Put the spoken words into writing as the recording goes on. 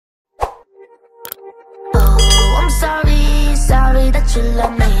sorry that you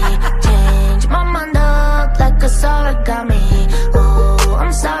love me. Change my mind up like a origami. Oh,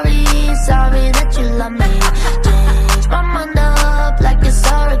 I'm sorry, sorry that you love me. Change my mind up like it's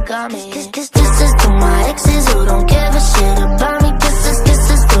origami. Kisses to my exes who don't give a shit about me.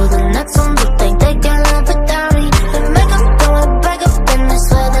 Kisses to the next ones who think they can live without me. They make up, going back up, and I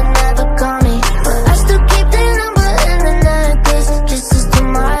swear they never call me, but I still keep their number in the necklace. Kisses to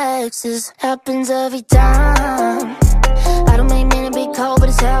my exes, happens every time. I don't make mean to be cold, but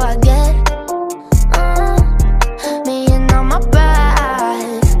it's how I get. Me and all my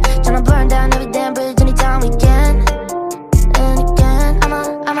pride, tryna burn down every damn bridge anytime we can. And again, I'm a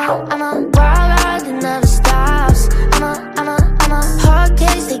wild ride that never stops. I'm a hard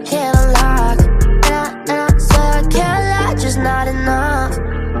case they can't unlock. And I swear I can't lie, just not enough.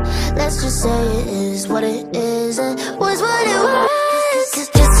 Let's just say it is what it is and was what it was.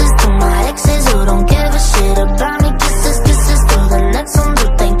 Kisses to my exes who don't give a shit about me. Kisses to the next ones who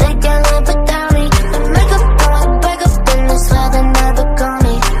think they can live without me. They make up, going back up, and they swear they never call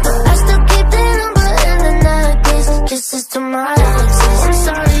me, but I still keep their number in the necklace. Kisses to my exes. I'm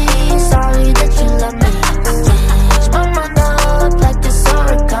sorry, sorry that you love me. Change my mind up like it's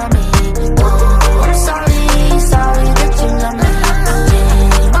origami. Oh, I'm sorry, sorry that you love me.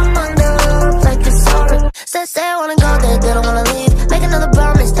 Change my mind up like it's origami. Say I wanna go there, they don't wanna leave. Make another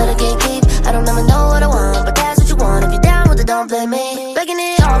promise that I can't keep. I don't ever know what I want, but that's what you want. If you're down with it, don't blame me. Breaking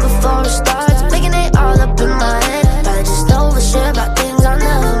it all before it starts, making it all up in my head. I just overshare about things I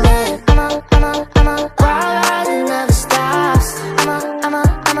never meant. I'm a wild ride that never stops.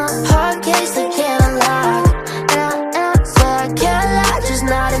 I'm a hard case that can't unlock. And I swear I can't lie, just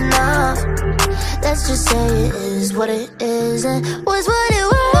not enough. Let's just say it is what it is and was what it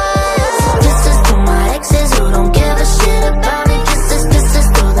was. Kisses to my exes who don't give a shit about me. Kisses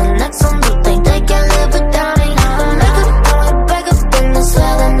to the next ones who think they can live without me. Make up, going back up, and I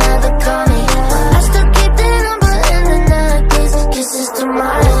swear they never call me, but I still keep their number in the necklace. Kisses to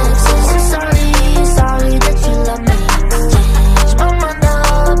my exes. I'm sorry, sorry that you love me. Change my mind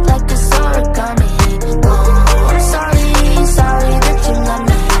up like it's origami. Oh, I'm sorry, sorry that you love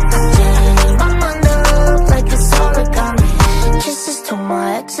me. Change my mind up like it's origami. Kisses to my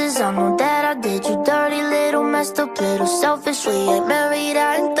exes, I know that I did you dirty, little messed up, little selfish. We ain't married,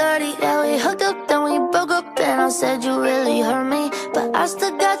 I ain't 30. Yeah, we hooked up, then we broke up, and I said you really hurt me, but I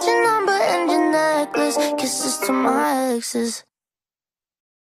still got your number and your necklace. Kisses to my exes.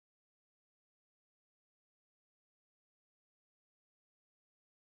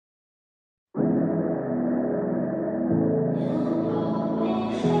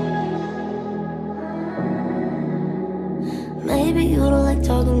 Maybe you don't like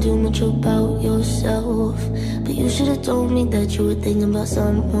talking too much about yourself, but you should've told me that you were thinking about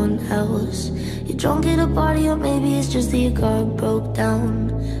someone else. You're drunk at a party, or maybe it's just that your car broke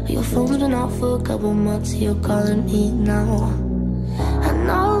down, or your phone's been off for a couple months, you're calling me now. I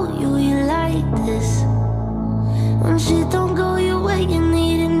know you like this. When shit don't go your way, you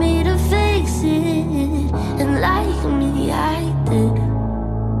needed me to fix it. And like me, I did,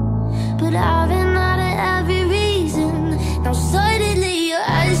 but I've been out of every reason. Now suddenly you're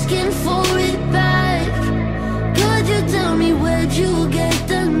asking for it back. Could you tell me where'd you get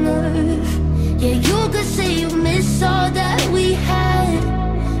the nerve? Yeah, you could say you miss all that we had,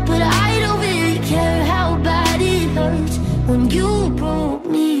 but I don't really care how bad it hurts when you broke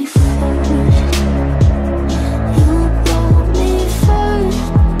me first. You broke me first.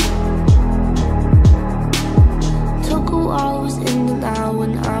 Took a while, I was in and out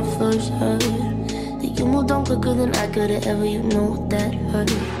when I first heard that you moved on quicker than I could've ever, you know that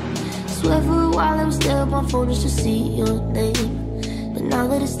hurt. Swear for a while I was there on my phone just to see your name, but now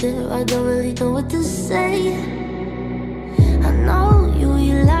that it's there, I don't really know what to say. I know you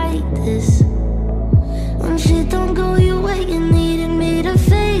like this. When shit don't go your way, you needed me to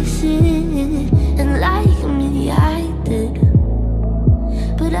fix it. And like me, I did,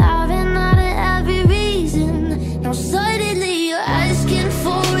 but I've been out of every reason. Now suddenly you're asking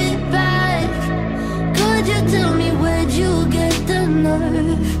for it back. Could you tell me where'd you get the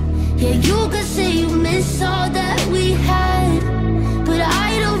nerve? Yeah, you could say you miss all that we had, but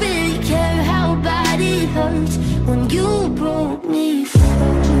I don't really care how bad it hurts when you broke me first.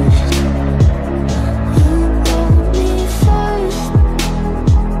 You broke me first.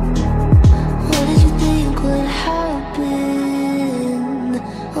 What did you think would happen?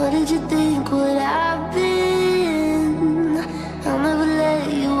 What did you think would happen? I'll never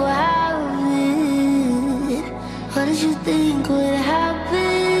let you have it. What did you think would happen?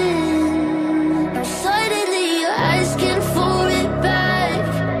 Now suddenly you're asking for it back.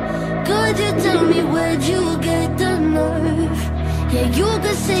 Could you tell me where'd you get the nerve. Yeah, you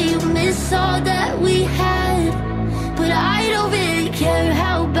could say you miss all that we had, but I don't really care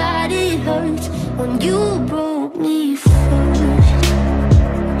how bad it hurts when you broke me first.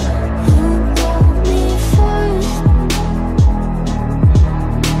 You broke me first.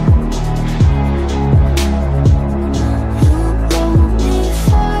 You broke me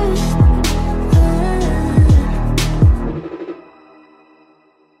first.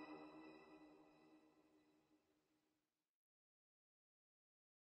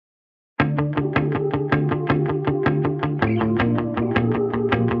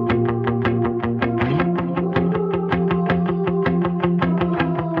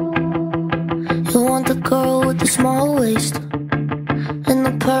 You want the girl with the small waist and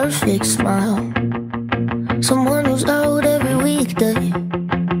the perfect smile, someone who's out every weekday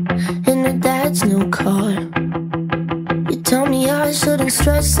in her dad's new car. You tell me I shouldn't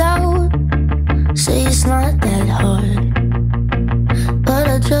stress out, say it's not that hard, but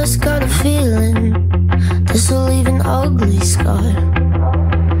I just got a feeling this will leave an ugly scar.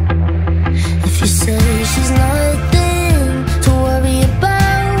 If you say she's nothing to worry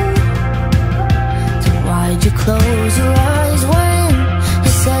about, then why'd you close your eyes when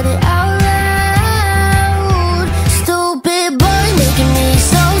you said it out loud? Stupid boy making me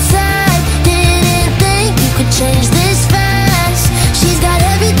so sad, didn't think you could change this fast. She's got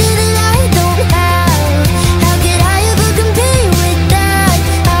everything that I don't have, how could I ever compete with that?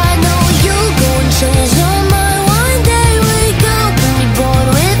 I know you go and change your mind one day, wake up and be bored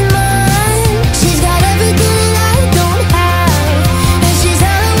with mine. She's got everything that I don't have, and she's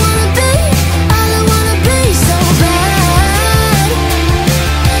all I wanna be, all I wanna be. So bad,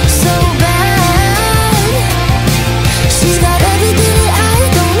 so bad. She's got everything that I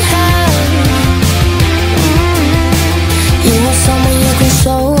don't have. You want someone you can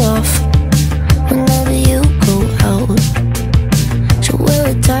show off whenever you go out. She'll wear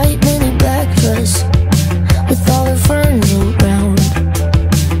a tight mini black dress with all her friends around,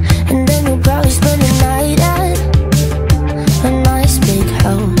 and then you'll probably spend the night at a nice big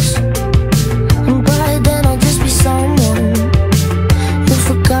house. And by then I'll just be someone you've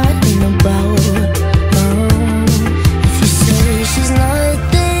forgotten about. If you say she's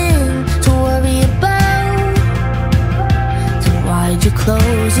nothing to worry about, then why'd you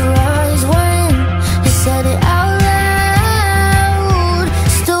close your eyes when you said it out loud?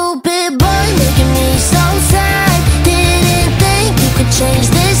 Stupid boy making me so sad, didn't think you could change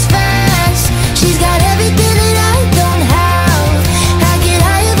this fast. She's got everything that I don't have, how could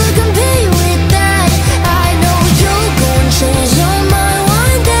I ever compete with that? I know you'll go and change your mind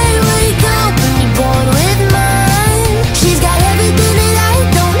one day, wake up and be bored with mine. She's got everything that I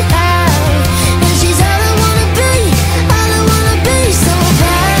don't have, and she's all I wanna be, all I wanna be. So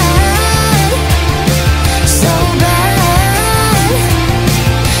bad, so bad.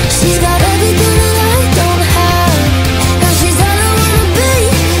 She's got everything that I don't have, and she's all I wanna be,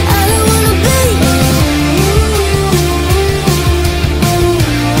 all I wanna be.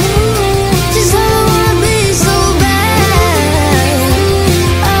 She's all I wanna be, so bad.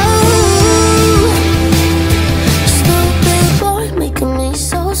 Oh, stupid boy making me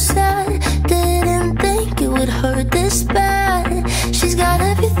so sad, didn't think it would hurt this bad. She's got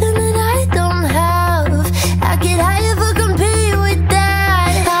everything that I don't have, how could I ever compete with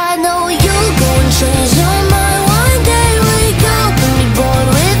that? I know you'll go and change your mind one day, wake up and be bored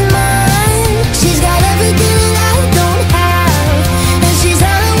with mine. She's got everything that I don't have, and she's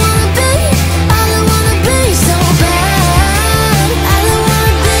all I wanna be, all I wanna be. So bad, all I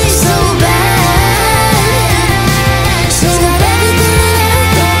wanna be. So bad. She's got everything that I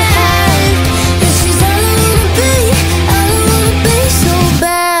don't have, and she's all I wanna be, all I wanna be. So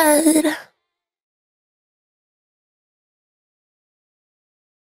bad.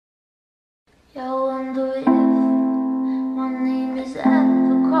 Yeah, I wonder if my name has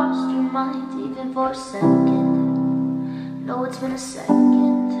ever crossed your mind, even for a second. No, it's been a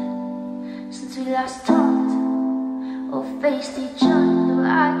second since we last talked or faced each other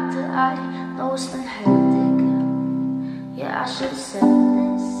eye to eye. No, it's been hectic. Yeah, I should've said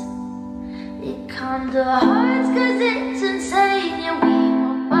this. It kinda hurts 'cause it's insane. Yeah, we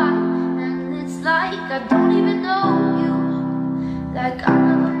were fine, and it's like I don't even know you, like I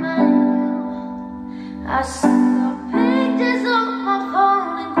never met you. I see our pictures on my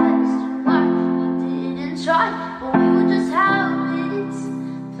phone and question why we didn't try, but we were just habits,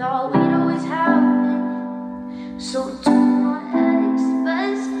 thought we'd always have it. So to my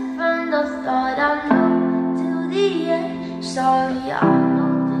ex-best friend, I thought I knew till the end. Sorry, I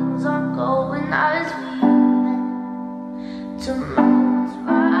know things aren't going as we meant. Tomorrow's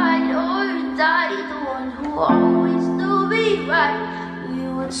ride or die, the one who always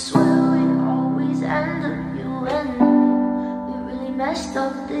would swear we'd always end up, you and me. We really messed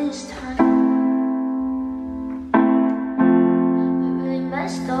up this time. We really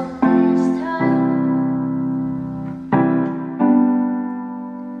messed up this time.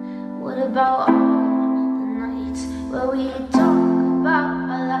 What about all the nights where we talk about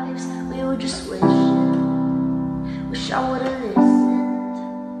our lives? We were just wishing, wish I would've listened.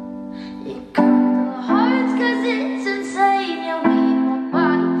 It kinda hurts cause it's insane. Yeah, we walk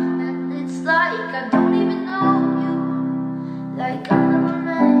by and it's like I don't even know you, like I never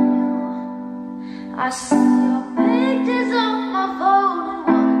met you. I see your pictures on my phone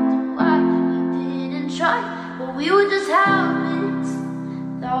and wonder why we didn't try, but we would just have it,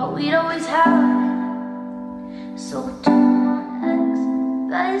 thought we'd always have it. So to my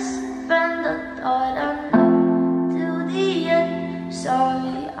ex-best friend, I thought I know till the end.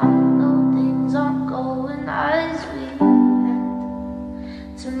 Sorry, I know things aren't going as we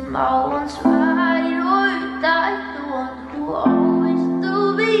planned. To my once ride or die, the one who always do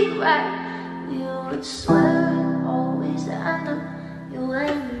be right. We would swear and always end up, you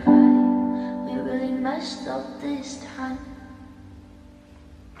and I. We really messed up this time.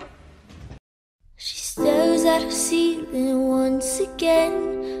 She stares at her ceiling once again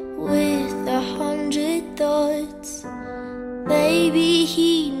with 100 thoughts. Maybe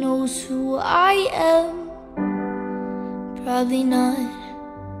he knows who I am, probably not.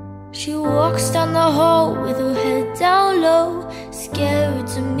 She walks down the hall with her head down low, scared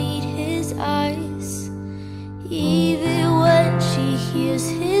to meet his eyes. Even when she hears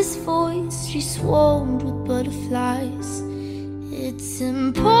his voice, she's swarmed with butterflies. It's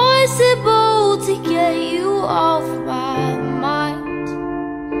impossible to get you off my mind.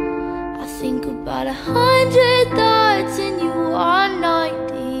 I think about 100 thoughts and you are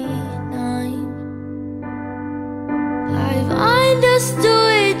 99. I've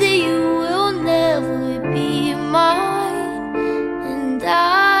understood that you will never be mine, and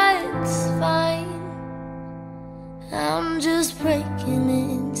that's fine. I'm just breaking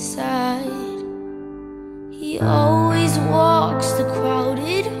inside. He always walks the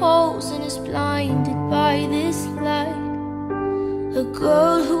crowded halls and is blinded by this light. A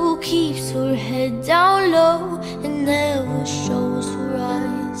girl who keeps her head down low and never shows her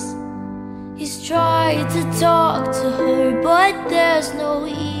eyes. He's tried to talk to her, but there's no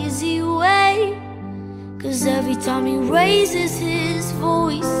easy way. 'Cause every time he raises his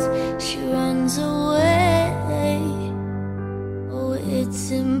voice, she runs away. Oh, it's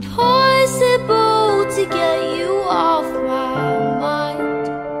impossible to get you off my mind.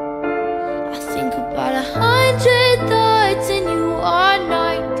 I think about 100 thoughts and you are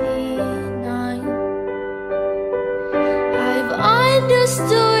 99. I've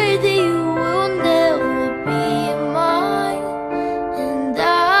understood that you will never be mine, and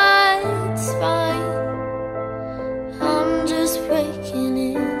that's fine. I'm just breaking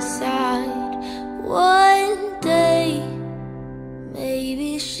inside. One day,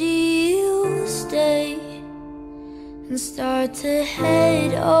 maybe she'll stay and start to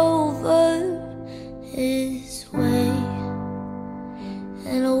head over his way.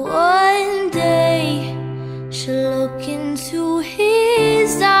 And one day she'll look into his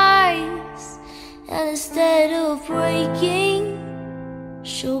eyes, and instead of breaking,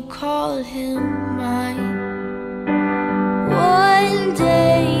 she'll call him mine. One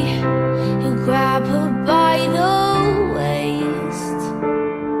day he'll grab her by the waist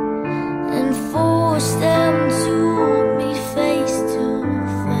and force them to meet face to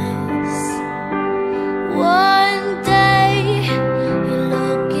face. One day you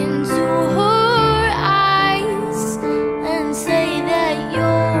look into her eyes and say that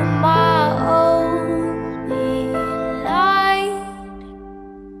you're my only light.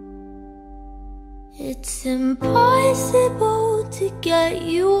 It's impossible to get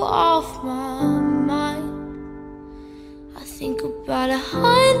you off my mind. I think about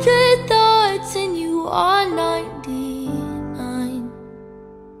 100 thoughts and you are 99.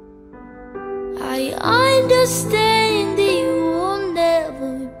 I understand that you will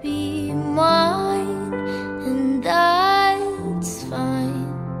never be mine, and that's fine.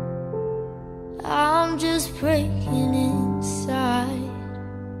 I'm just breaking inside.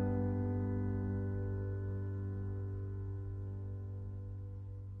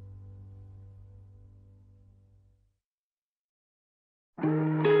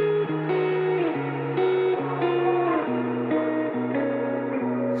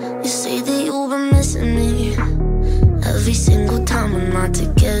 You say that you've been missing me every single time we're not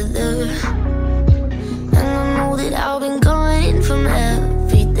together, and I know that I've been gone from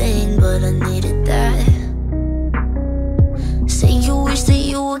everything, but I needed that. Say you wish that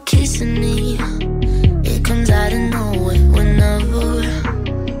you kissing me. It comes out of nowhere whenever.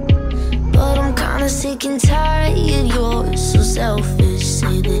 But I'm kinda sick and tired, you're so selfish.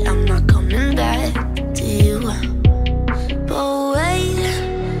 Say that I'm not coming back to you. But wait,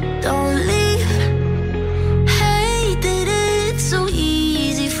 don't leave. Hate that it's so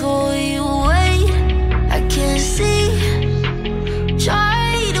easy for you. Wait, I can't see.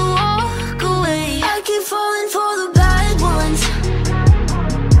 Try to walk away. I keep falling for the bad ones.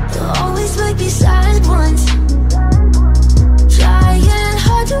 They'll always make me sad ones. Trying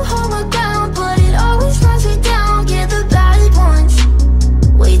hard to hold my ground, but it always knocks me down. Yeah, the bad ones.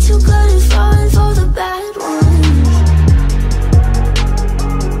 Way too good at falling for the bad ones.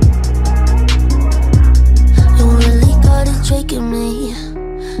 You really got it tricking me,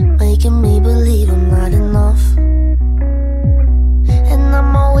 making me believe I'm not enough. And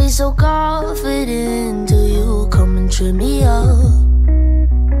I'm always so confident till you come and trip me up.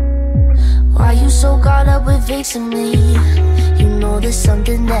 Why you so caught up with fixing me? You know there's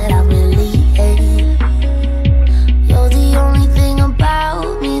something that I really hate. You're the only thing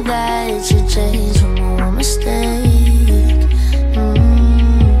about me that should change from one mistake.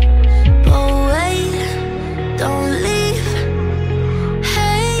 But wait, don't leave.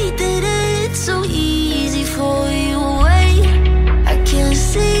 Hate that it's so easy for you. Wait, I can't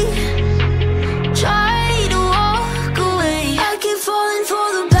see. Try to walk away. I keep falling for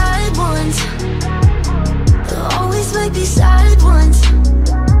the bad ones. They'll always make me sad ones.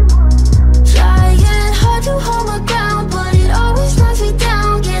 Trying hard to hold my ground, but it always knocks me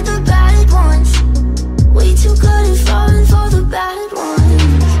down. Yeah, the bad ones. Way too good at falling for the bad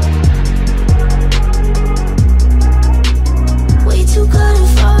ones. Way too good at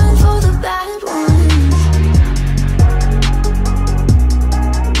falling for the bad ones.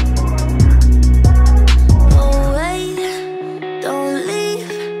 Oh wait, don't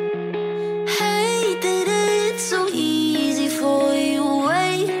leave. Hate that it's so easy for you.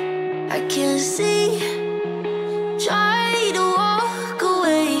 Wait, I can't see. Try to walk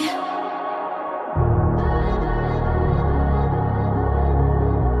away.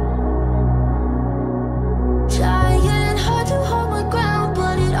 Trying hard to hold my ground,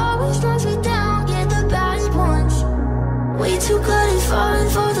 but it always knocks me down. Yeah, the bad ones. Way too good at falling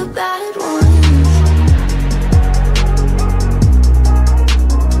for the bad ones.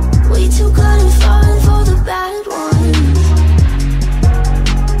 Way too good at falling for the bad ones.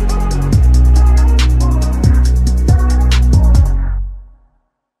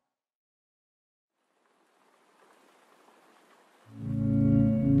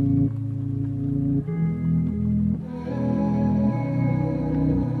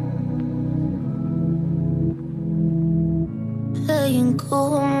 Playing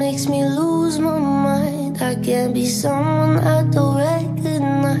cool makes me lose my mind. I can't be someone I don't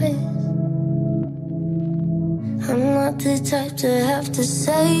recognize. I'm not the type to have to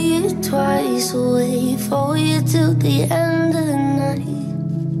say it twice. Wait for you till the end of the night.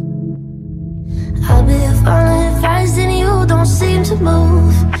 I'll be following advice and you don't seem to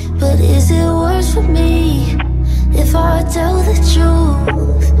move. But is it worse for me if I tell the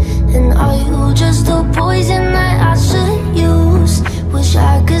truth? And are you just a poison that I shouldn't use? Wish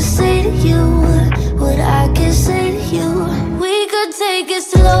I could say to you what I could say to you. We could take it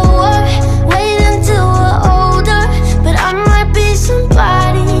slower, wait until we're older. But I might be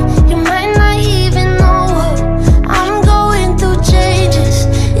somebody you might not even know her. I'm going through changes,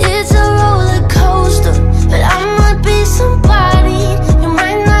 it's a roller coaster. But I might be somebody you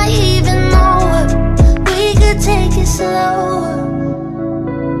might not even know her. We could take it slower.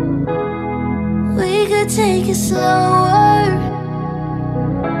 We could take it slower.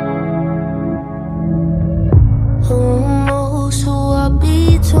 Who knows who I'll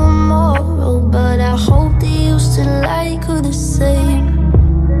be tomorrow? But I hope that you still like her the same.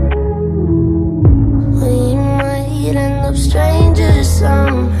 We might end up strangers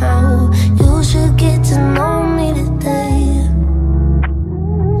somehow. You should get to know me today.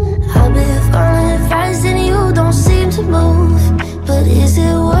 I've been following advice and you don't seem to move. But is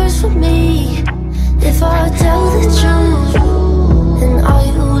it worse for me if I tell the truth? And are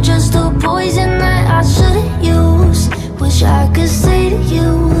you just a poison that I shouldn't use? Wish I could say to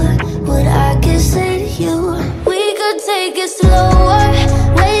you what I could say to you. We could take it slower,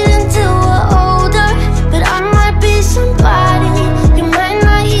 wait until we're older. But I might be somebody you might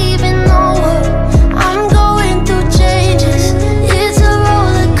not even know her. I'm going through changes, it's a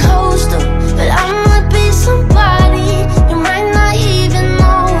roller coaster. But I might be somebody you might not even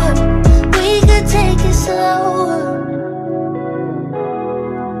know her. We could take it slower.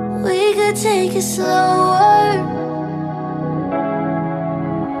 We could take it slower.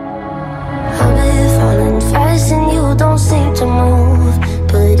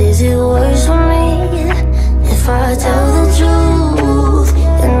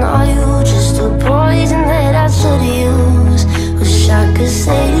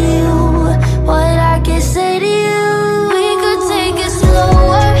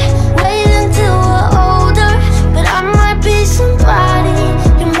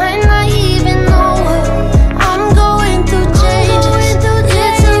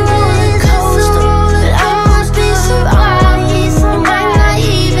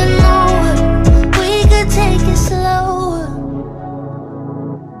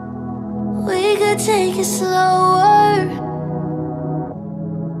 to take it slower.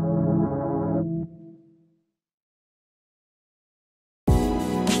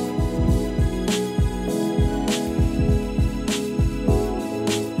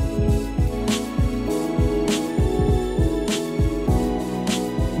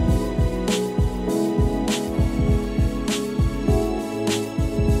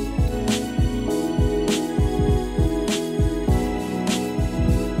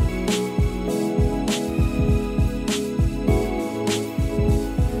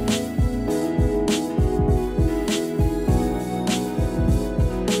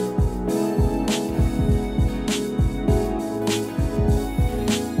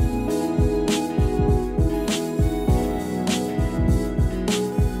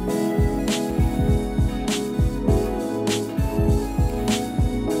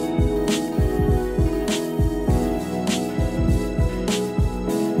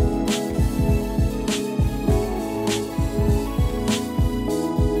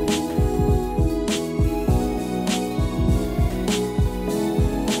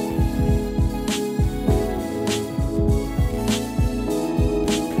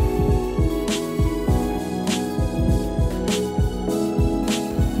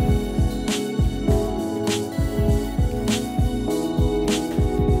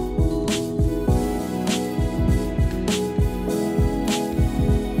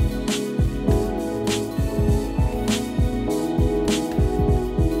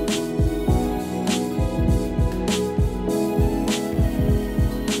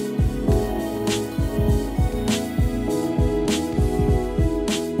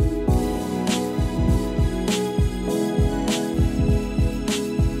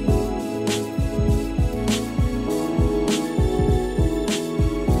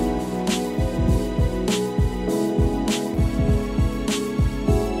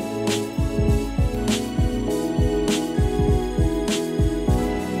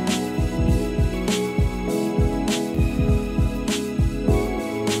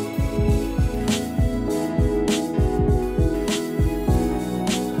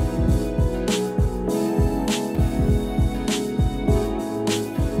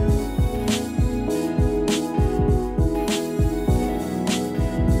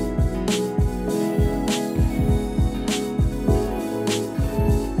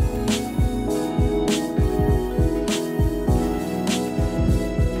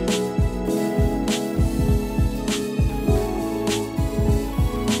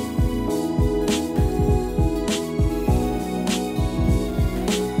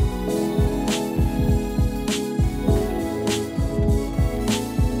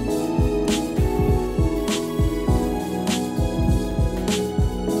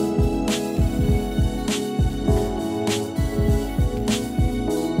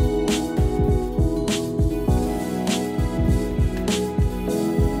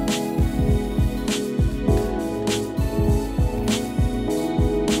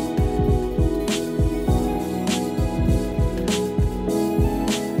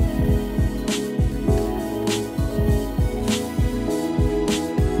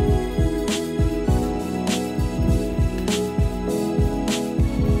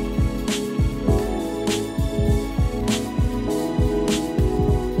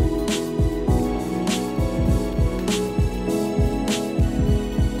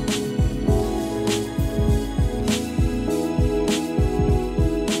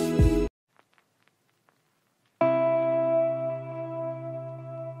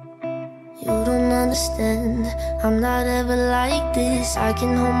 understand. I'm not ever like this. I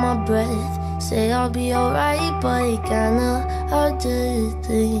can hold my breath, say I'll be alright, but it kinda hard to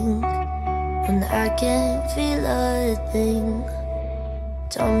think when I can't feel a thing.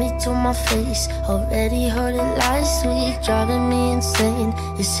 Told me to my face, already heard it last week, driving me insane.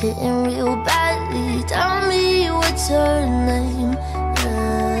 It's hitting real badly. Tell me what's her name.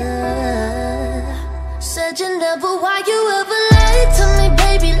 Said you never, why you ever lied to me,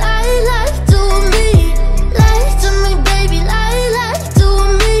 baby, lie to me. Lie to me, baby, lie to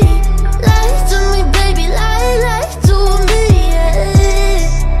me. Lie to me, baby, lie to me, yeah.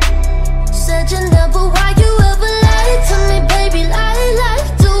 Said you never, why you ever lied to me, baby, lie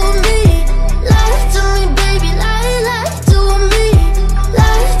to me. Lie to me, baby, lie to me.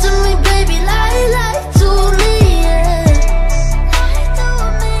 Lie to me, baby, lie to me, yeah. Lie to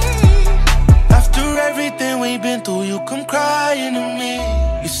me. After everything we've been through, you come crying to me.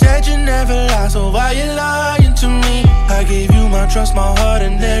 You said you never lie, so why you lying to me? I gave you my trust, my heart,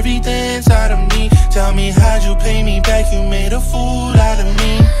 and everything inside of me. Tell me, how'd you pay me back? You made a fool out of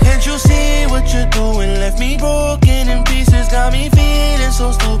me. Can't you see what you're doing? Left me broken in pieces, got me feeling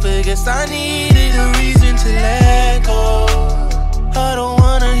so stupid. guess I needed a reason to let go. I don't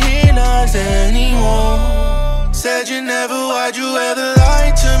wanna hear lies anymore. Said you never, why'd you ever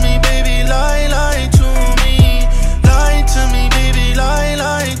lie to me, baby? Lie, lie to me. Lie to me, baby, lie,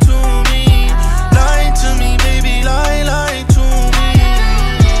 lie to me. Lie to me, baby, lie, lie to me.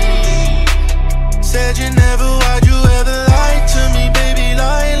 Said you never, why'd you ever lie to me, baby?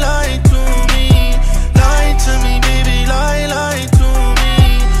 Lie, lie to me. Lie to me, baby, lie, lie to me.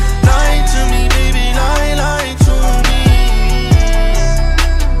 Lie to me, baby, lie, lie to me.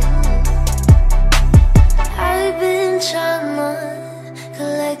 I've been trying to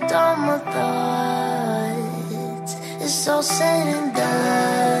collect all my thoughts. It's all said and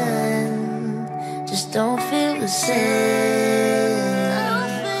done, just don't feel the same.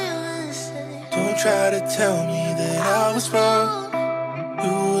 Don't try to tell me that I was wrong.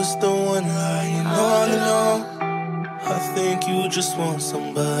 You was the one lying all along. I think you just want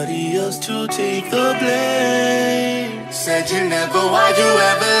somebody else to take the blame. Said you never, why'd you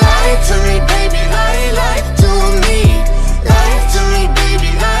ever lie to me, baby? Lie, lie to me. Lie to me,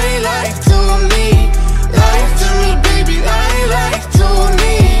 baby, lie, lie to me. Lie to me, baby, lie, lie to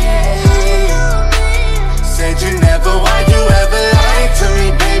me. Said you never, why'd you ever lie to me,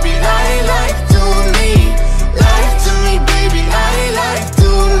 baby? Lie, lie to me. Lie to me, baby, lie, lie to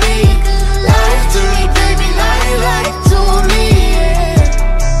me. Lie to me, baby, lie, lie to me.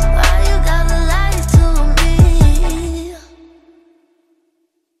 Why you gotta lie to me?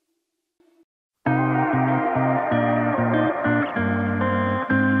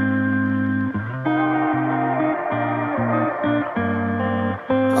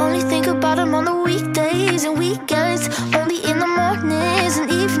 Only think about him on the weekdays and weekends. Only in the mornings and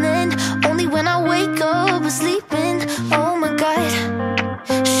evening. Only when I wake up or sleeping. Oh my God,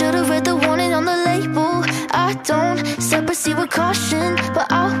 should've read the warning on the label. I don't step proceed with caution,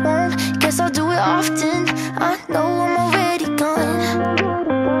 but I won't. Guess I'll do it often. I know I'm already gone.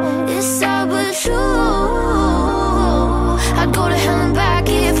 It's sad but true. I'd go to hell and back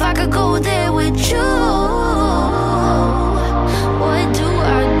if I could go there with you. What do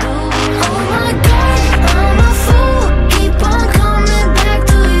I do? Oh my God, I'm a fool.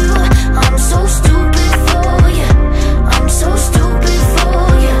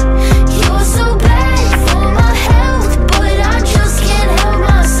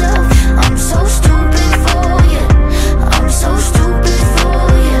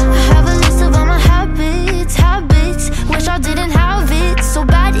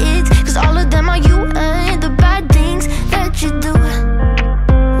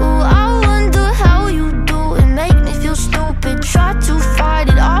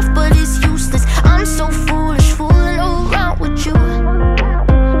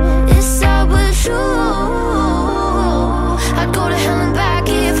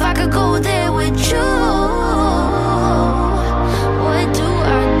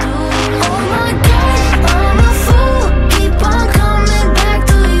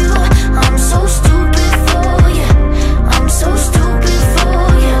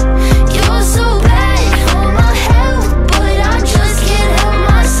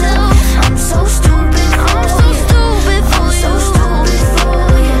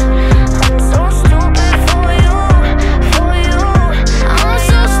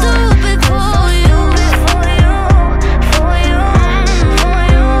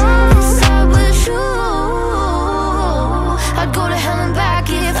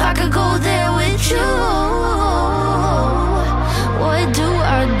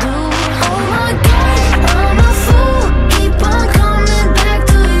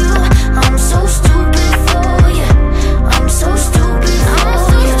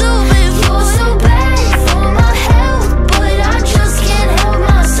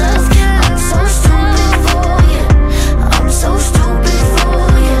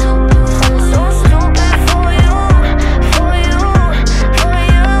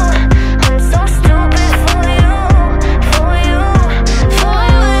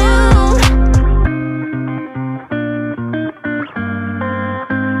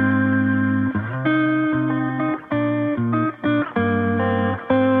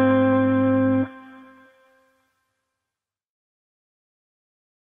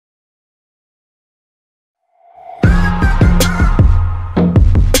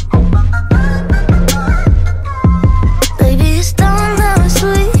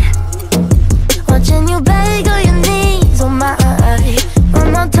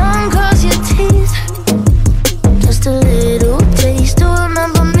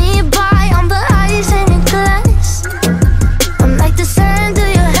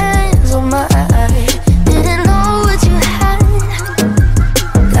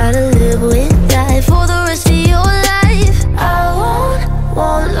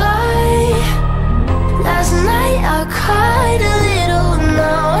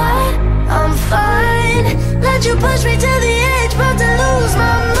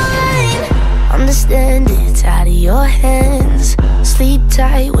 your hands. Sleep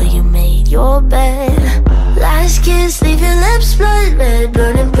tight where you made your bed. Last kiss, leave your lips blood red.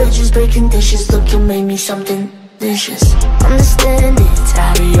 Burning bridges, breaking dishes. Look, you made me something vicious. Understand it's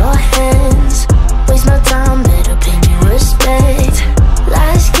out of your hands. Waste my time, better pay me respect.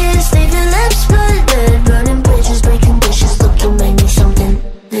 Last kiss, leave your lips blood red. Burning bridges, breaking dishes. Look, you made me something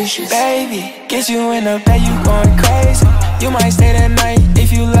vicious. Baby, get you in the bed, you going crazy. You might stay the night,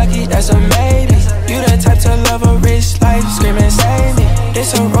 if you lucky, that's amazing. You the type to love a rich life, screaming save me.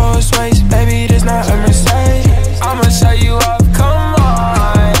 This a Rolls Royce, baby, this not a Mercedes. I'ma show you up, come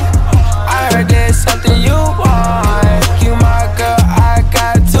on. I heard there's something you want. You my girl, I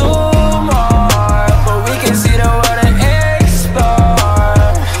got two more, but we can see the world and explore.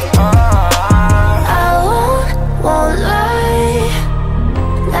 I won't lie.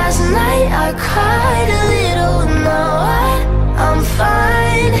 Last night I cried a little, now I'm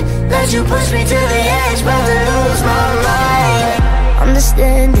fine. Let you push me to the edge, about to lose my mind.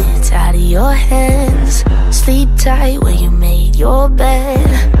 Understand it's out of your hands. Sleep tight where you made your bed.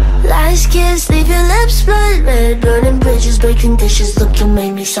 Last kiss, leave your lips blood red. Burning bridges, breaking dishes. Look, you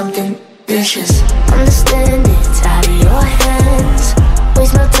made me something vicious. Understand it's out of your hands.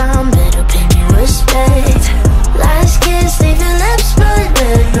 Waste my time, better pay me respect. Last kiss, leave your lips blood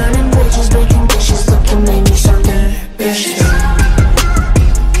red. Burning bridges, breaking dishes. Look, you made me something vicious.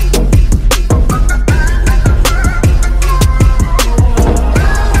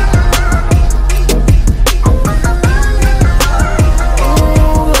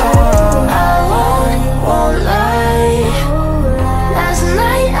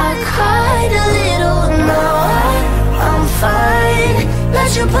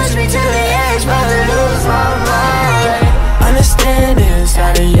 You push me to the edge, about to lose my mind. Understand it's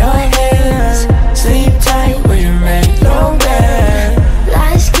out of your hands. Sleep tight where you make your bed.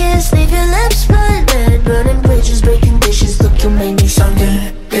 Last kiss, leave your lips blood red. Burning bridges, breaking dishes. Look, you made me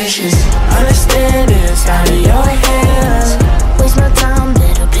something vicious. Understand it's out of your hands. Waste my time,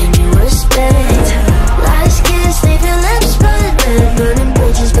 better pay me respect. Last kiss, leave your lips blood red. Burning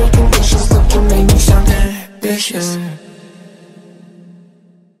bridges, breaking dishes. Look, you made me something vicious.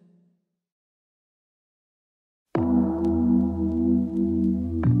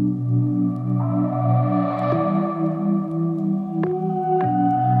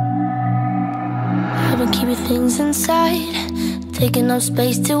 Keeping things inside, taking up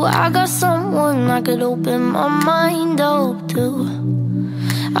space till I got someone I could open my mind up to.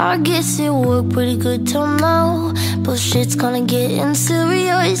 I guess it worked pretty good till now, but shit's gonna get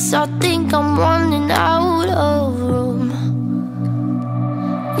serious. I think I'm running out of room.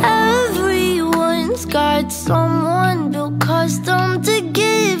 Everyone's got someone built custom to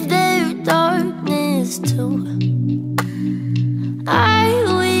give their darkness to. I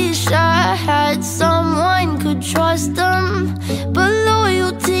wish I had someone could trust them, but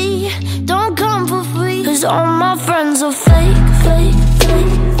loyalty don't come for free. 'Cause all my friends are fake, fake,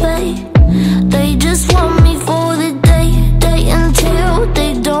 fake, fake. They just want me for the day until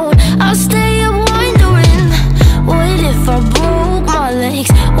they don't. I'll stay up wondering, what if I broke my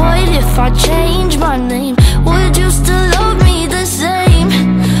legs? What if I changed my name? Would you still love me the same?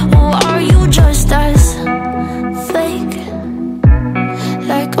 Or are you just as fake?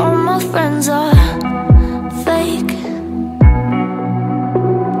 Like all my friends are fake.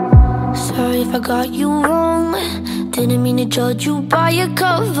 Sorry if I got you wrong. Didn't mean to judge you by your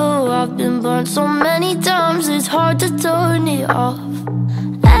cover. I've been burnt so many times, it's hard to turn it off.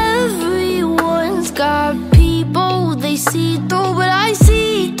 Everyone's got people they see through, but I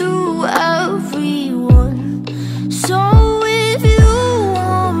see through everyone. So if you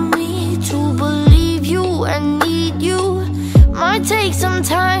want me to believe you and need you, might take some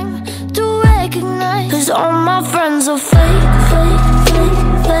time to recognize. 'Cause all my friends are fake, fake, fake,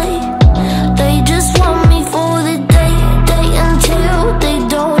 fake. They just want me for the day until they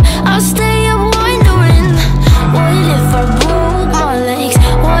don't. I'll stay up wondering, what if I broke my legs?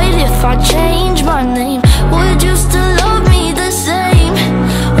 What if I changed my name? Would you still love me the same?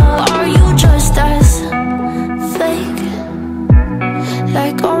 Or are you just as fake?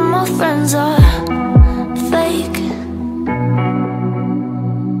 Like all my friends are fake.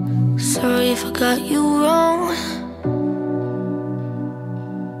 Sorry if I got you wrong.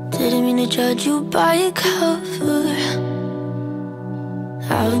 Didn't mean to judge you by your cover.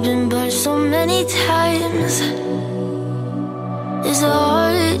 I've been burned so many times, it's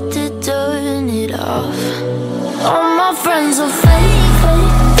hard to turn it off. All my friends are fake,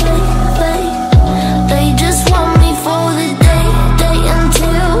 fake, fake, fake. They just want me for the day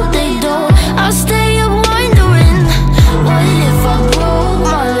until they don't. I'll stay up wondering, what if I broke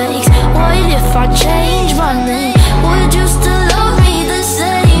my legs? What if I changed my name?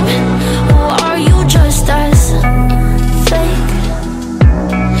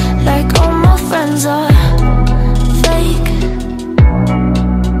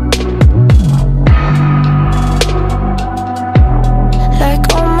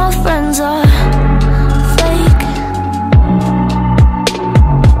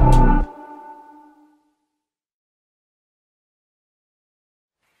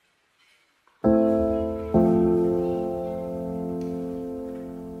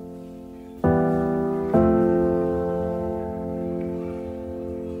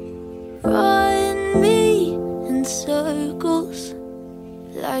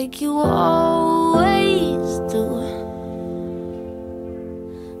 like you always do.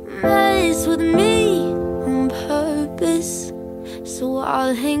 Mess with me on purpose, so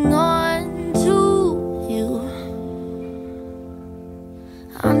I'll hang on to you.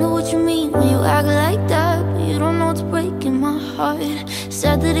 I know what you mean when you act like that, but you don't know what's breaking my heart.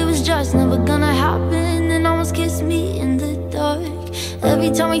 Said that it was just never gonna happen, and almost kissed me in the dark. Every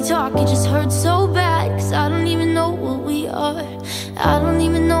time we talk, it just hurts so bad, 'cause I don't even know what we are. I don't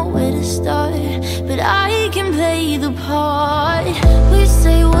even know where to start, but I can play the part. We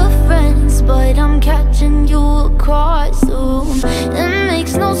say we're friends, but I'm catching you across the room. It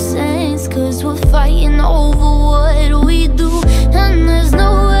makes no sense, 'cause we're fighting over what we do. And there's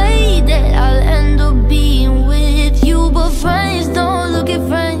no way that I'll end up being with you. But friends don't look at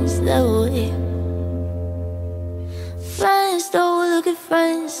friends that way. Friends don't look at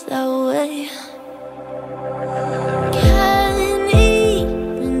friends that way. Can't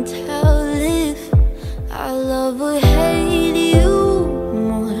even tell if I love or hate you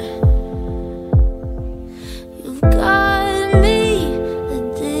more. You've got me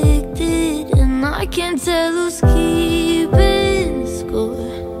addicted, and I can't tell who's keeping score.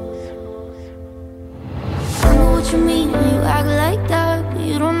 I know what you mean when you act like that, but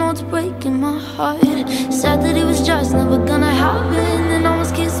you don't know what's breaking my heart. Said that it was just never gonna happen, and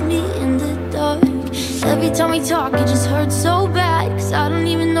almost kissed me in the dark. Every time we talk, it just hurts so bad, 'cause I don't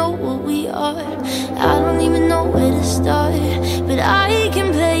even know what we are. I don't even know where to start, but I can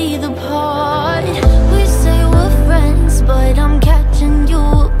play the part. We say we're friends, but I'm catching you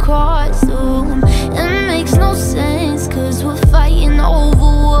across the room. It makes no sense, 'cause we're fighting over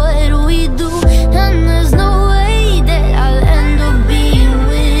what we do. And there's no way that I'll end up being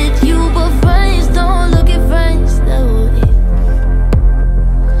with you. But friends don't look at friends that way.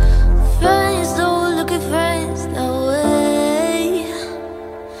 Friends don't look at friends that way.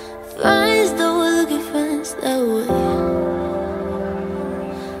 Friends don't look at friends that way.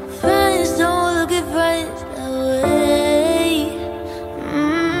 Friends don't look at friends that way.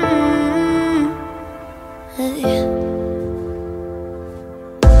 Hey.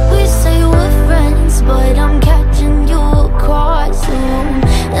 We say we're friends, but I'm catching you across the room.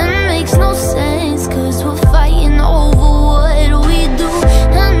 It makes no sense, 'cause we're fighting over what we do.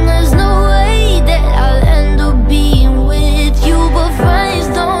 And there's no way that I'll end up being with you. But friends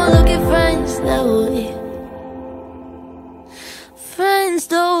don't look at friends that way. Friends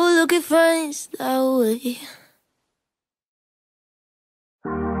don't look at friends that way.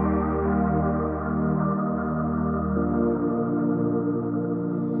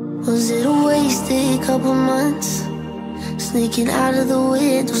 Was it a wasted couple months? Sneaking out of the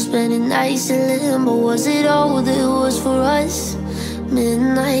window, spending nights in limbo. Was it all there was for us?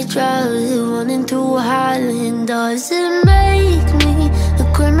 Midnight driving, running through Highland. Does it make me a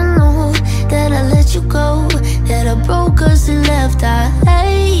criminal that I let you go? That I broke 'cause it left? I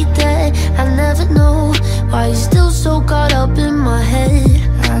hate that I never know why you're still so caught up in my head.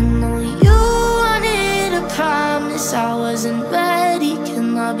 I know you wanted a promise, I wasn't ready, can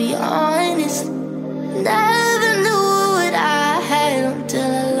I be honest? Never knew what I had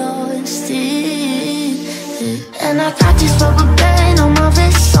until I lost it. And I got this rubber band on my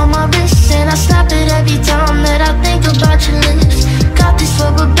wrist, and I snap it every time that I think about your lips. Got this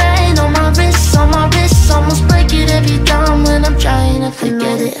rubber band on my wrist, almost break it every time when I'm trying to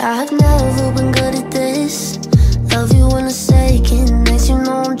forget it. I've never been good at this. Love you in a second, next you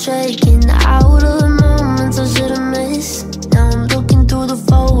know I'm checking out of moments I should've missed. Now I'm looking through the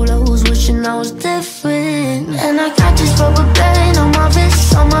photos, wishing I was different. And I got this rubber band on my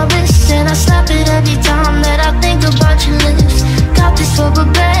wrist, and I snap it every time that I think about your lips. Got this rubber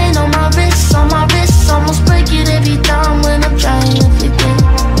band on my wrist, almost break it every time when I'm trying to forget.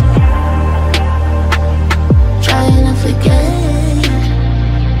 Trying to forget.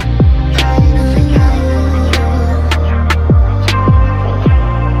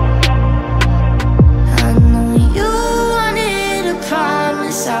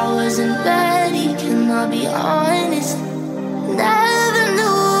 I wasn't ready, can I be honest? Never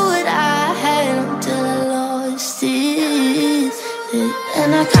knew what I had until I lost it. And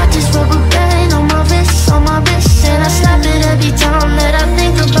I got this rubber band on my wrist, and I snap it every time that I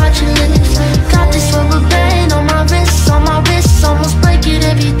think about your lips. Got this rubber band on my wrist, almost break it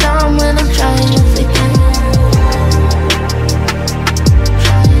every time when I'm trying to forget.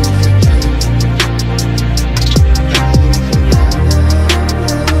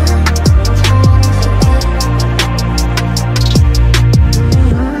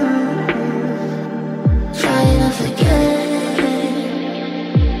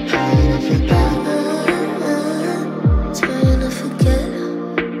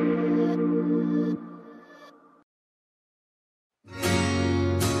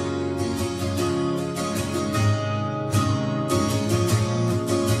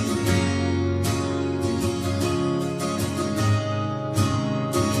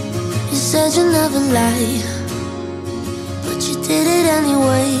 said you never lie, but you did it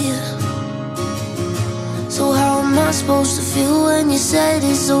anyway. So how am I supposed to feel when you said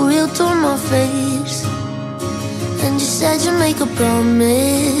it's so real to my face? And you said you'd make a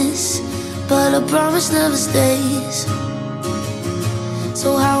promise, but a promise never stays.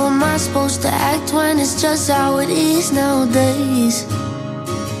 So how am I supposed to act when it's just how it is nowadays?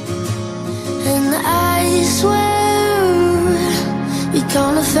 And I swear we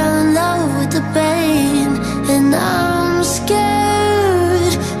kinda fell in love with the pain. And I'm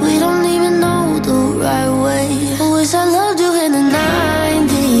scared we don't even know the right way. I wish I loved you in the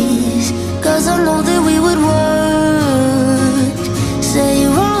 90s, 'cause I know that we would work. Say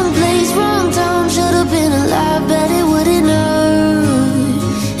wrong place, wrong time, should've been alive, bet it wouldn't hurt.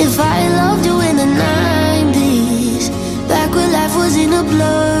 If I loved you in the 90s, back when life was in a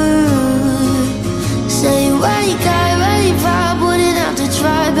blur. Say right guy, right vibe, wouldn't have to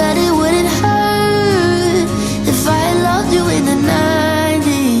try, bet it wouldn't hurt. If I loved you in the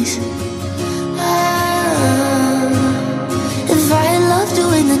 90s, if I loved you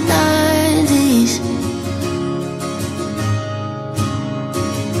in the 90s.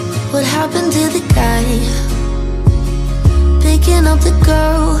 What happened to the guy picking up the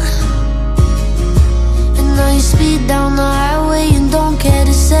girl? And now you speed down the highway and don't care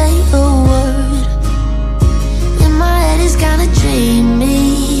to say a word. In my head it's kinda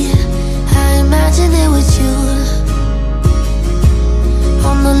dreamy, I imagine it was you.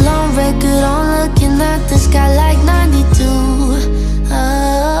 On the long record, I'm looking at the sky like 92.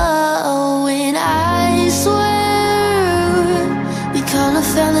 Oh, and I swear we kinda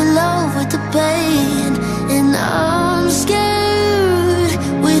fell in love with the pain. And I'm scared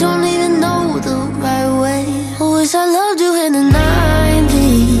we don't even know the right way. I wish I loved you in the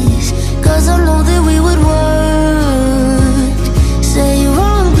 90s, 'cause I know that we would work. Say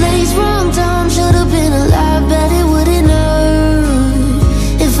wrong place, wrong time, should've been alive, bet it wouldn't hurt.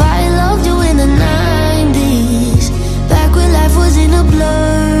 If I loved you in the 90s, back when life was in a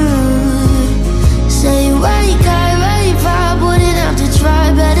blur. Say right guy, right vibe, wouldn't have to try,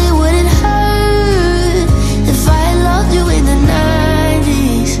 bet it wouldn't hurt. If I loved you in the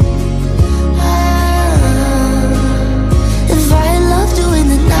 90s, if I loved you in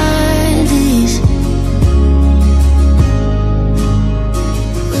the 90s.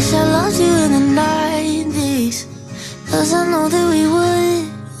 Wish I loved you in the 90s, 'cause I know that we would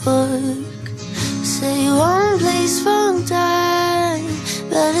work. Say wrong place, wrong time,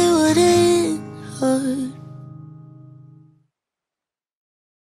 but it wouldn't hurt.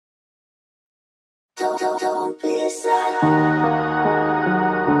 Don't be sad.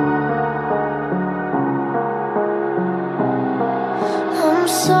 I'm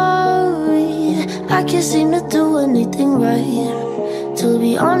sorry, I can't seem to do anything right. To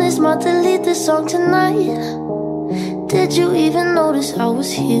be honest, might delete the song tonight. Did you even notice I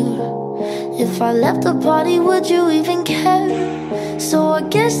was here? If I left the party, would you even care? So I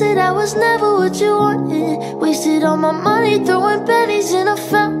guess that I was never what you wanted. Wasted all my money throwing pennies in a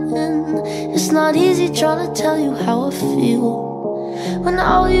fountain. It's not easy trying to tell you how I feel when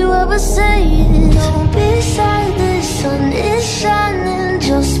all you ever say is don't be sad, the sun is shining,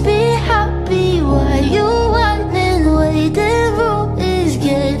 just be happy. Why you whining? Waiting room is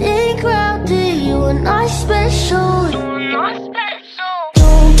getting crowded. You're not special.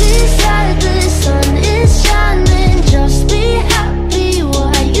 Don't be sad, the sun is shining, just be happy.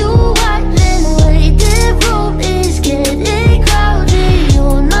 Why you whining? Waiting room is getting crowded.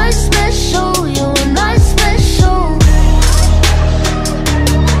 You're not special, you're not special.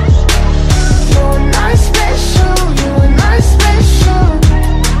 You're not special, you're not special.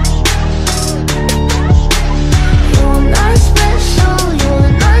 You're not special,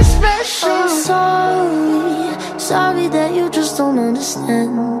 you're not special. I'm sorry, sorry that you just don't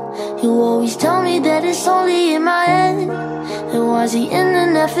understand. You always tell me that it's only in my head. Then why's the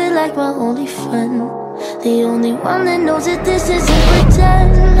internet feel like my only friend? The only one that knows that this isn't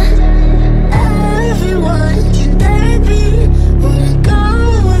pretend. Everyone in therapy wouldn't go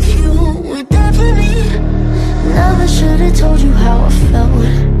if you were there for me. Never should've told you how I felt,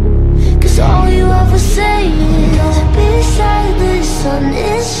 'cause all you ever say is don't be sad, the sun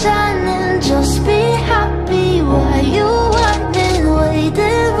is shining, just be happy. Why you whining?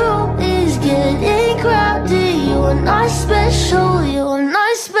 Waiting room is getting crowded. You're not special, you're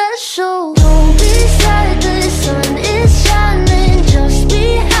not special. Don't be sad, the sun is shining, just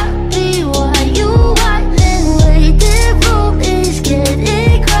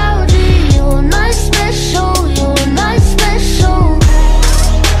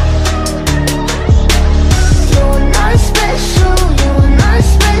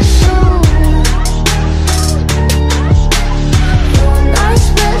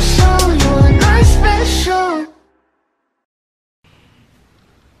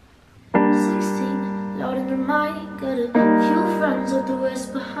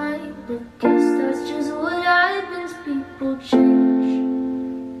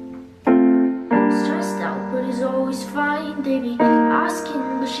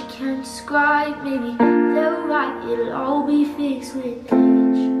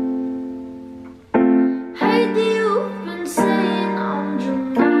Hate that you've been saying I'm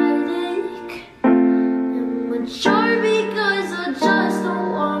dramatic and mature because I just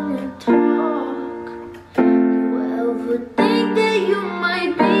don't wanna talk. You ever think that you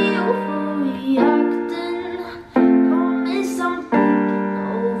might be overreacting? Promise I'm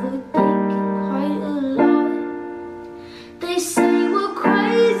overthinking quite a lot. They say we're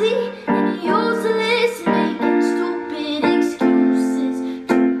crazy and useless, making stupid excuses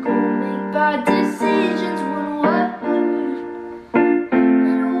to go make bad decisions one word.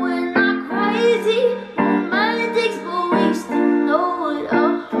 And we're not crazy romantics, but we still know what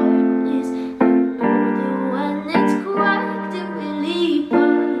our heart is. And know that when it's cracked, it really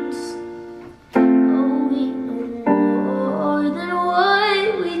burns. Oh, we know more than what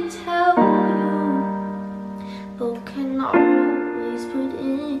we tell you, but can always put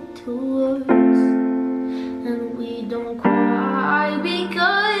into words. And we don't cry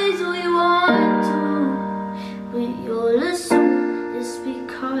because we want to, but you'll assume it's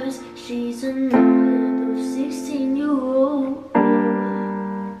because she's another 16-year-old.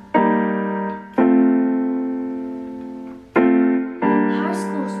 High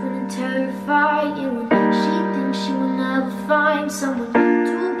school's been terrifying when she thinks she will never find someone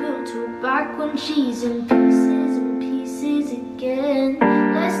to build her back when she's in pieces and pieces again.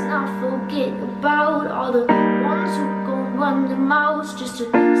 Let's not forget about all the ones who go and run their mouths just to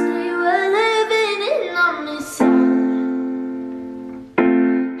stay relevant and on this side.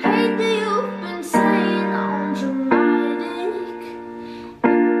 Hate that you've been saying I'm dramatic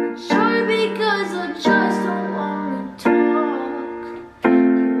and sure because I just don't wanna talk.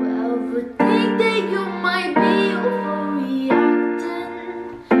 You ever think that you might be overreacting?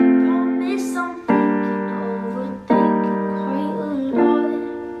 Promise I'm overthinking quite a lot.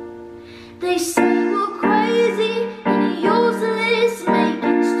 They say we're crazy and useless,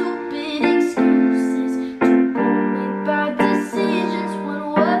 making stupid excuses to go make bad decisions one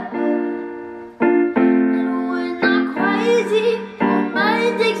word. And we're not crazy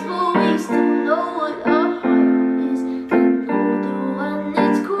romantics, but we still know what our heart is. And know that when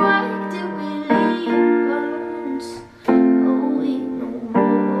it's cracked, it really burns. Oh, we know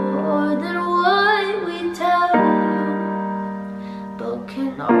more than what we tell you, but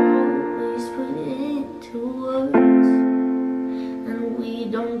can always put into words. And we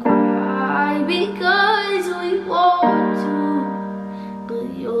don't cry because we want to, but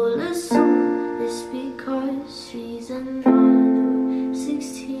you'll assume it's because she's another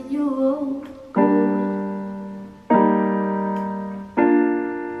 16-year-old girl.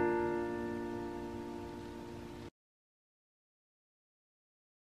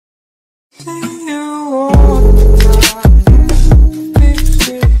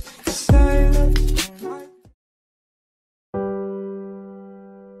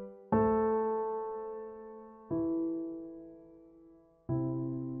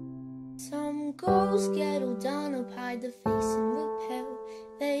 Some girls get all done up, hide the face and repel.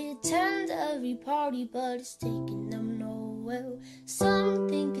 They attend every party, but it's taking them nowhere. Some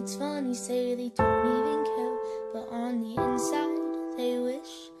think it's funny, say they don't even care, but on the inside, they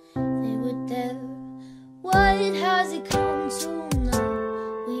wish they were there. What has it come to now?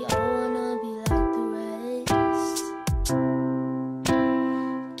 We all wanna be like the rest.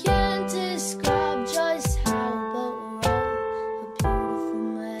 Can't describe just how, but we're all a beautiful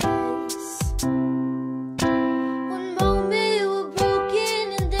mess. One moment we're broken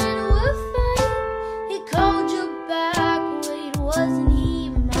and then we're fine. He called you back, wait, wasn't he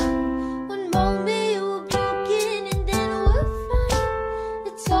mine? One moment we're broken and then we're fine.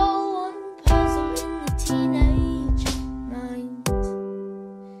 It's all one puzzle in the teenage mind.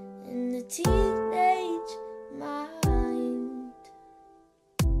 In the teenage mind.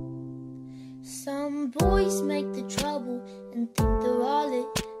 Some boys make the trouble and think they're all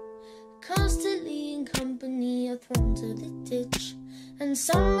it. Constantly in company are thrown to the ditch. And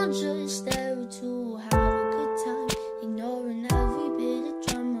some are just there to have a good time, ignoring every bit of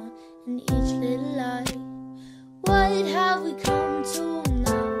drama in each little lie. What have we come to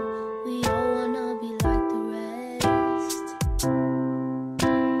now? We all wanna be like the rest.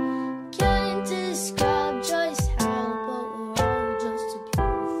 Can't describe just how, but we're all just a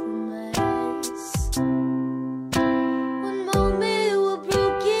beautiful mess. One moment we're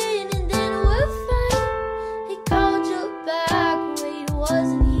broken and then we're fine. He called you back, wait,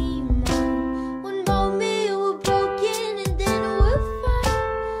 wasn't he mine? One moment we're broken and then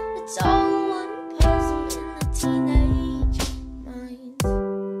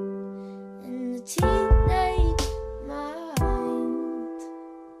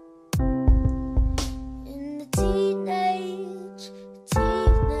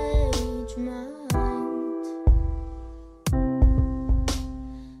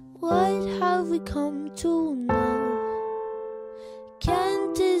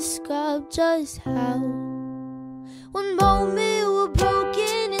just how. One moment we're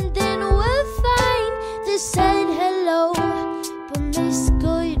broken and then we're fine. They said hello, but missed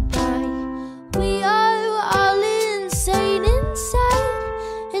goodbye. We are all insane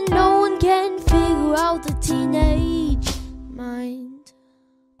inside, and no one can figure out the teenage mind.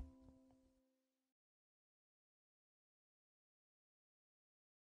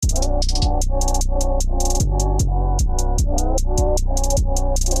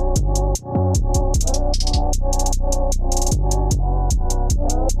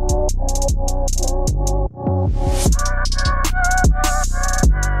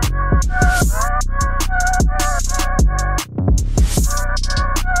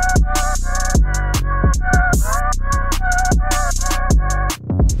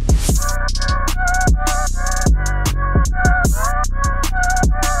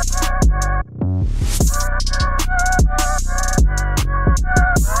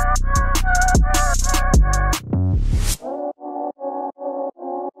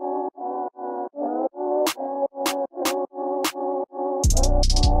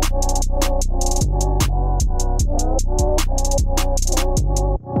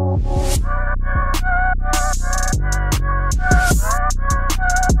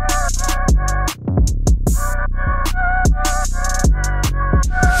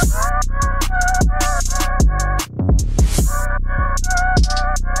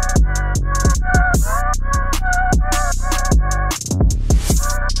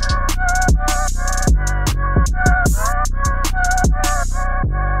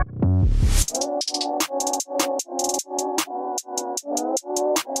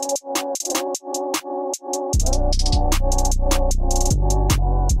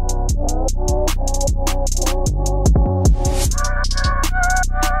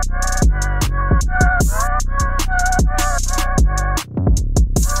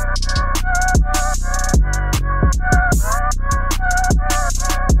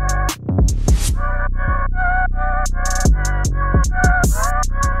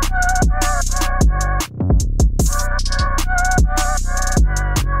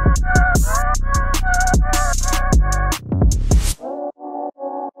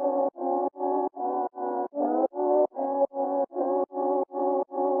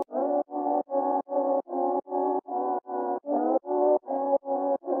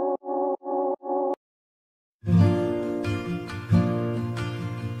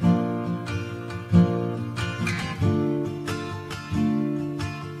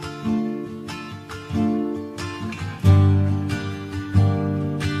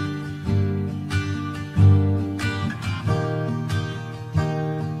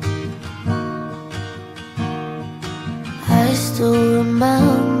 I still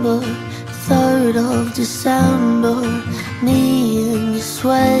remember 3rd of December, me in your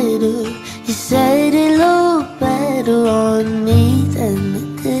sweater. You said it looked better on me than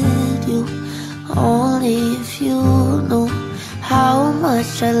it did you. Only if you knew how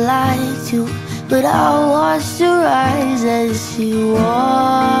much I liked you. But I watched your eyes as you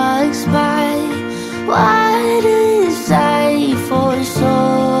walks by. What is sight for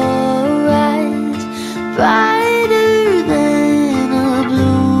sore eyes, brighter than a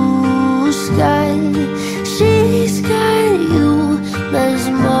blue sky. She's got you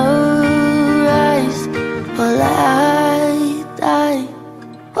mesmerized while I die.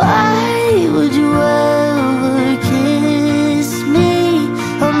 Why would you ever kiss me?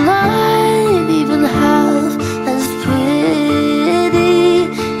 I'm not even half as pretty.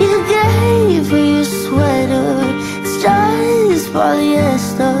 You gave her your sweater, it's just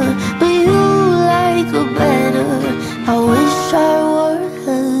polyester, but you like her better. I wish I were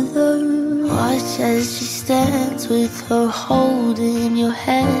Heather. Watch as she stands with her holding your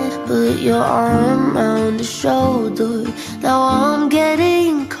head, put your arm around her shoulder. Now I'm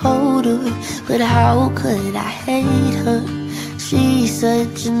getting colder, but how could I hate her? She's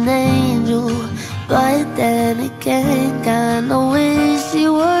such an angel, but then again, kinda wish she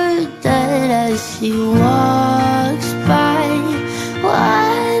were dead as she walks by.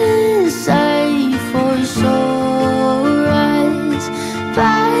 What a sight for sore eyes,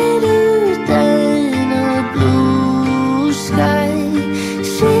 brighter than a blue sky.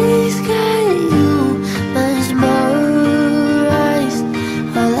 She's got you mesmerized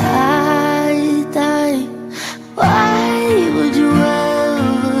while I die. Why would you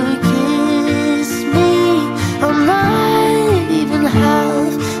ever kiss me? I'm not even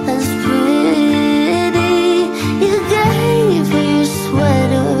half as pretty. You gave her your sweat,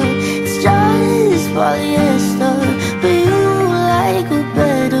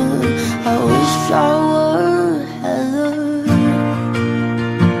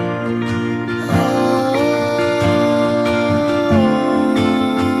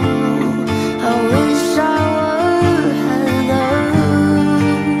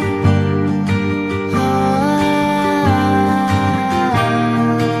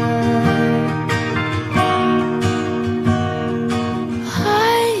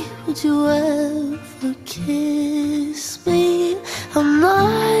 would you ever kiss me? I'm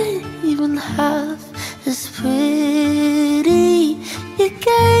not even half as pretty. You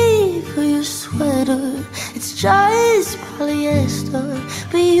gave her your sweater, it's just polyester,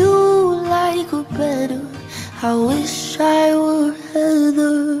 but you like her better. I wish I were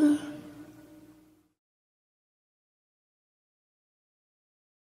Heather.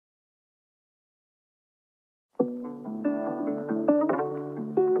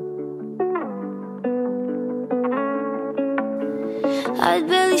 I'd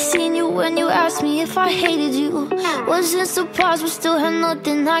barely seen you when you asked me if I hated you. Wasn't surprised, but still had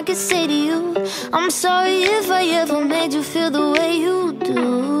nothing I could say to you. I'm sorry if I ever made you feel the way you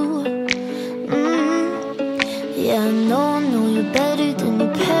do. Yeah, I know you're better than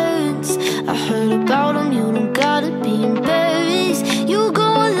your parents. I heard about them, you don't gotta be embarrassed. You go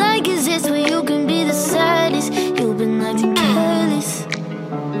on like is this where you can be the saddest. You've been acting careless.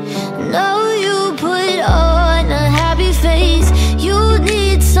 Now you put on a happy face. You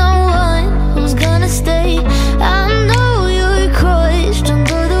need someone who's gonna stay. I know you're crushed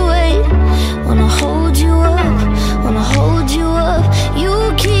under the weight. Wanna hold you up, wanna hold you up.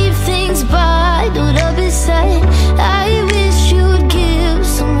 You keep things bottled up inside. I wish you'd give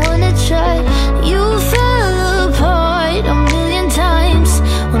someone a try. You fell apart a million times.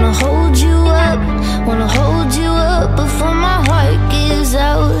 Wanna hold you up, wanna hold you up before my heart gives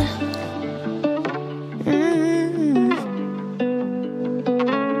out.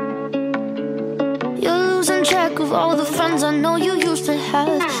 Of all the friends I know you used to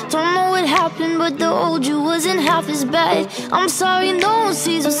have. Don't know what happened, but the old you wasn't half as bad. I'm sorry no one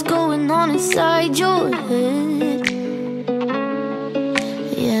sees what's going on inside your head.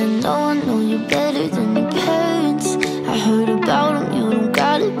 Yeah, I know you're better than your parents. I heard about them, you don't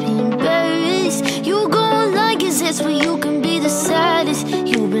gotta be embarrassed. You go on like is this where you can be the saddest.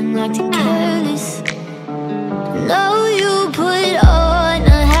 You've been acting careless.